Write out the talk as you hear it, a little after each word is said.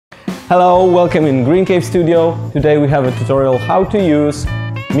Hello, welcome in Green Cave Studio. Today we have a tutorial how to use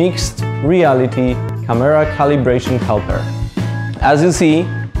mixed reality camera calibration helper. As you see,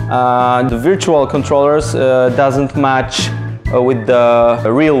 the virtual controllers doesn't match with the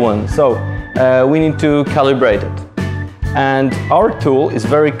real one, so we need to calibrate it. And our tool is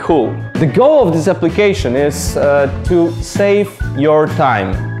very cool. The goal of this application is to save your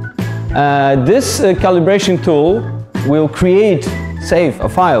time. This calibration tool will save a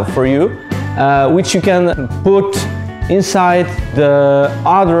file for you, which you can put inside the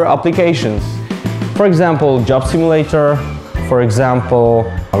other applications. For example, job simulator, for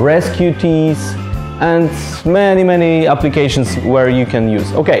example, rescue tees, and many applications where you can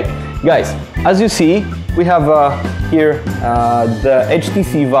use. Okay, guys, as you see, we have here the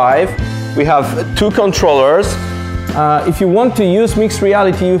HTC VIVE. We have two controllers. If you want to use mixed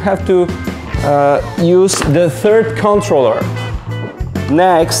reality, you have to use the third controller.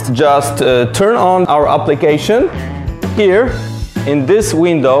 Next, just turn on our application. Here, in this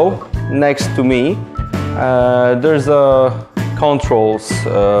window next to me, there's a controls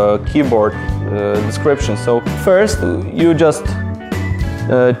keyboard description. So first, you just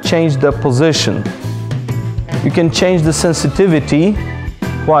change the position. You can change the sensitivity,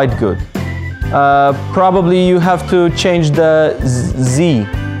 quite good. Probably you have to change the Z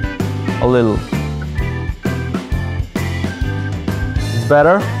a little. It's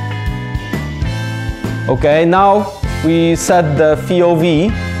better? Okay, now we set the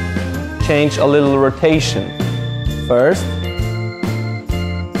FOV, change a little rotation first.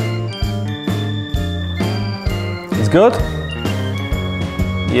 It's good?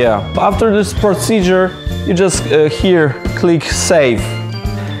 Yeah, after this procedure, you just here click save.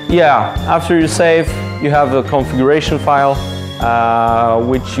 Yeah, after you save, you have a configuration file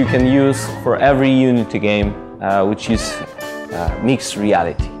which you can use for every Unity game, which is mixed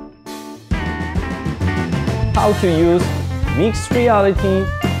reality. How to use mixed reality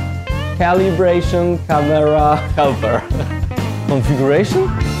calibration camera helper. Configuration,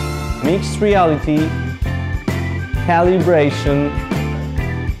 mixed reality calibration,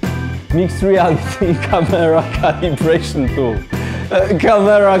 mixed reality camera calibration tool.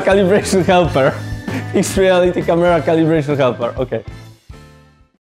 Camera calibration helper. Mixed reality camera calibration helper. Okay.